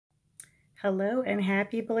Hello and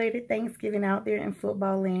happy belated Thanksgiving out there in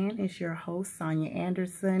football land. It's your host, Sonia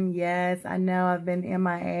Anderson. Yes, I know I've been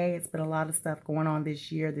MIA. It's been a lot of stuff going on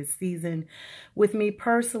this year, this season with me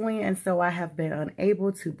personally. And so I have been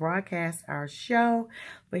unable to broadcast our show.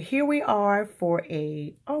 But here we are for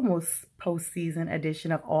a almost postseason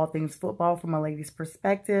edition of All Things Football from a lady's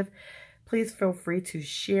perspective. Please feel free to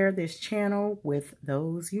share this channel with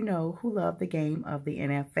those you know who love the game of the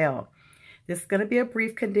NFL. This is going to be a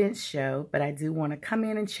brief condensed show, but I do want to come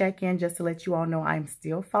in and check in just to let you all know I'm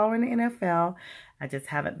still following the NFL. I just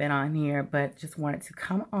haven't been on here, but just wanted to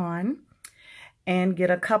come on and get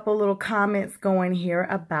a couple little comments going here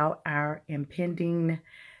about our impending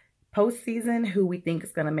postseason, who we think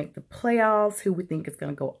is going to make the playoffs, who we think is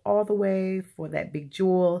going to go all the way for that big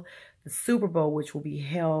jewel, the Super Bowl, which will be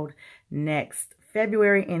held next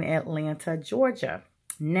February in Atlanta, Georgia.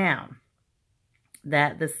 Now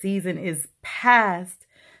that the season is past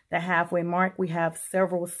the halfway mark, we have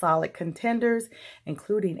several solid contenders,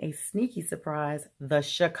 including a sneaky surprise, the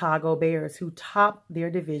Chicago Bears, who top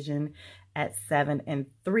their division at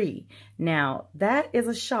 7-3. Now, that is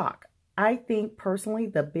a shock. I think personally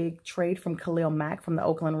the big trade from Khalil Mack from the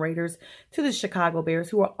Oakland Raiders to the Chicago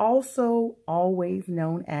Bears, who are also always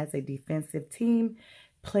known as a defensive team,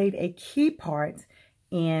 played a key part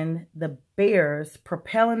in the Bears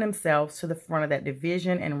propelling themselves to the front of that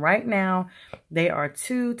division. And right now, they are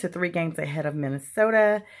 2 to 3 games ahead of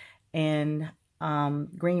Minnesota and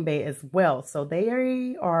Green Bay as well. So they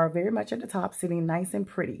are very much at the top, sitting nice and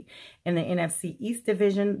pretty. In the NFC East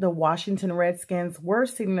division, the Washington Redskins were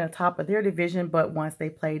sitting at the top of their division, but once they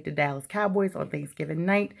played the Dallas Cowboys on Thanksgiving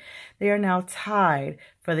night, they are now tied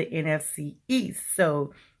for the NFC East.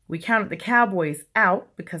 So we counted the Cowboys out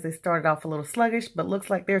because they started off a little sluggish, but looks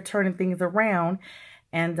like they're turning things around.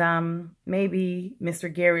 And maybe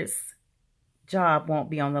Mr. Garrett's job won't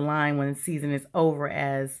be on the line when the season is over,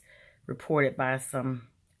 as reported by some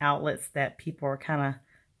outlets that people are kind of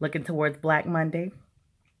looking towards Black Monday.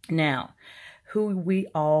 Now, who we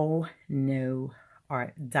all know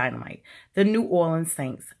are dynamite. The New Orleans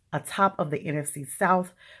Saints, atop of the NFC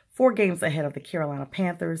South, 4 games ahead of the Carolina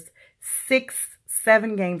Panthers,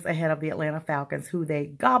 7 games ahead of the Atlanta Falcons, who they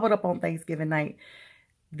gobbled up on Thanksgiving night.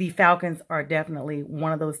 The Falcons are definitely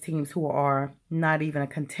one of those teams who are not even a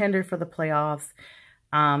contender for the playoffs.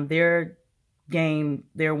 Their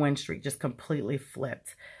win streak just completely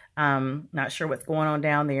flipped. Not sure what's going on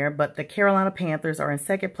down there, but the Carolina Panthers are in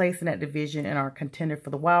second place in that division and are a contender for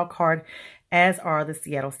the wild card, as are the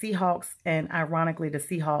Seattle Seahawks. And ironically, the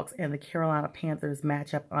Seahawks and the Carolina Panthers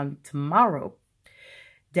match up on tomorrow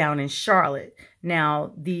down in Charlotte.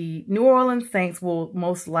 Now, the New Orleans Saints will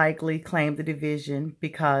most likely claim the division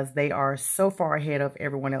because they are so far ahead of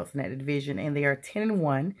everyone else in that division, and they are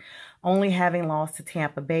 10-1, only having lost to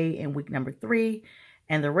Tampa Bay in week number 3.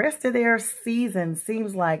 And the rest of their season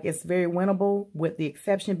seems like it's very winnable, with the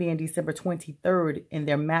exception being December 23rd in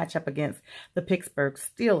their matchup against the Pittsburgh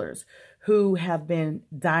Steelers, who have been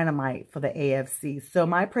dynamite for the AFC. So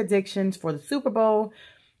my predictions for the Super Bowl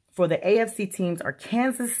for the AFC teams are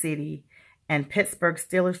Kansas City and Pittsburgh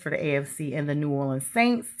Steelers for the AFC, and the New Orleans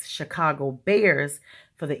Saints, Chicago Bears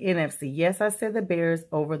for the NFC. Yes, I said the Bears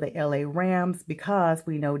over the LA Rams because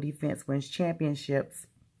we know defense wins championships.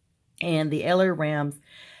 And the LA Rams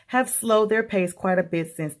have slowed their pace quite a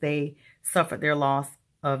bit since they suffered their loss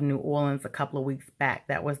of New Orleans a couple of weeks back.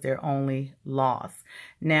 That was their only loss.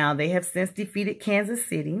 Now, they have since defeated Kansas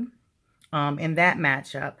City in that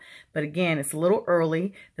matchup. But again, it's a little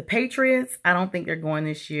early. The Patriots, I don't think they're going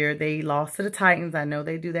this year. They lost to the Titans. I know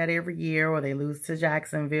they do that every year, or they lose to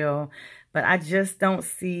Jacksonville. But I just don't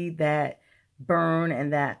see that burn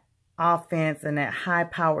and that offense and that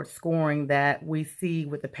high-powered scoring that we see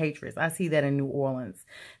with the Patriots. I see that in New Orleans.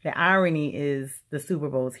 The irony is the Super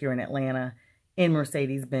Bowl is here in Atlanta in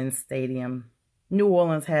Mercedes-Benz Stadium. New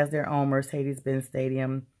Orleans has their own Mercedes-Benz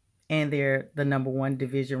Stadium, and they're the #1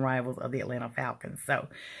 division rivals of the Atlanta Falcons. So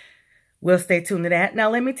we'll stay tuned to that. Now,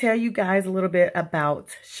 let me tell you guys a little bit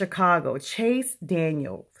about Chicago. Chase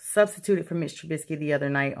Daniel substituted for Mitch Trubisky the other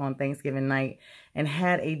night on Thanksgiving night and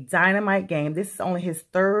had a dynamite game. This is only his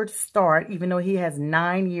 3rd start, even though he has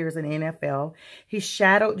 9 years in the NFL. He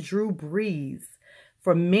shadowed Drew Brees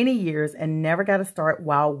for many years and never got a start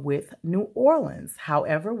while with New Orleans.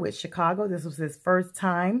 However, with Chicago, this was his first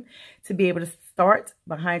time to be able to start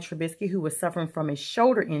behind Trubisky, who was suffering from a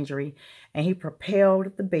shoulder injury, and he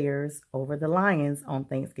propelled the Bears over the Lions on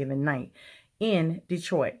Thanksgiving night in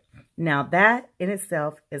Detroit. Now, that in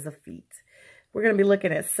itself is a feat. We're going to be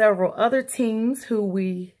looking at several other teams who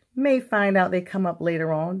we may find out they come up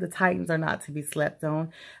later on. The Titans are not to be slept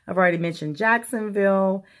on. I've already mentioned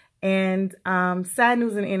Jacksonville And sad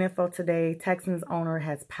news in the NFL today, Texans owner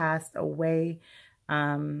has passed away.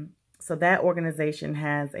 So that organization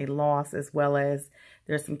has a loss, as well as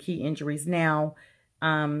there's some key injuries. Now,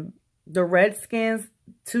 the Redskins,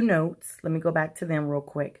 2 notes. Let me go back to them real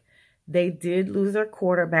quick. They did lose their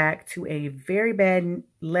quarterback to a very bad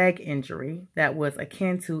leg injury that was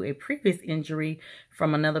akin to a previous injury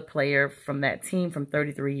from another player from that team from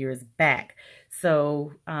 33 years back.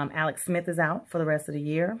 So Alex Smith is out for the rest of the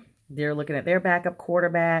year. They're looking at their backup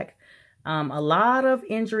quarterback. A lot of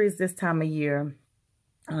injuries this time of year.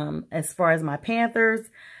 As far as my Panthers,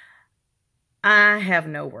 I have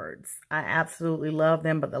no words. I absolutely love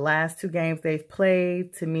them, but the last 2 games they've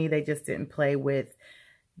played, to me, they just didn't play with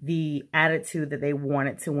the attitude that they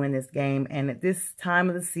wanted to win this game. And at this time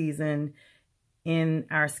of the season, in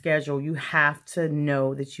our schedule, you have to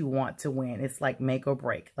know that you want to win. It's like make or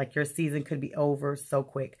break. Like your season could be over so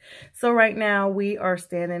quick. So right now we are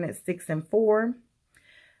standing at 6-4.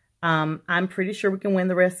 I'm pretty sure we can win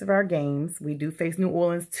the rest of our games. We do face New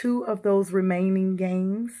Orleans 2 of those remaining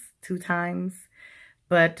games, 2 times.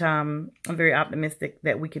 But I'm very optimistic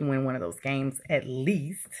that we can win one of those games at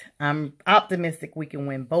least. I'm optimistic we can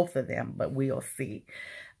win both of them, but we'll see.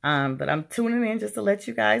 But I'm tuning in just to let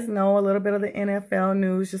you guys know a little bit of the NFL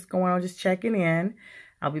news just going on, just checking in.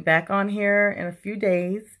 I'll be back on here in a few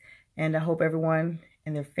days, and I hope everyone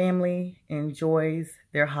and their family enjoys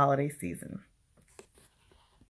their holiday season.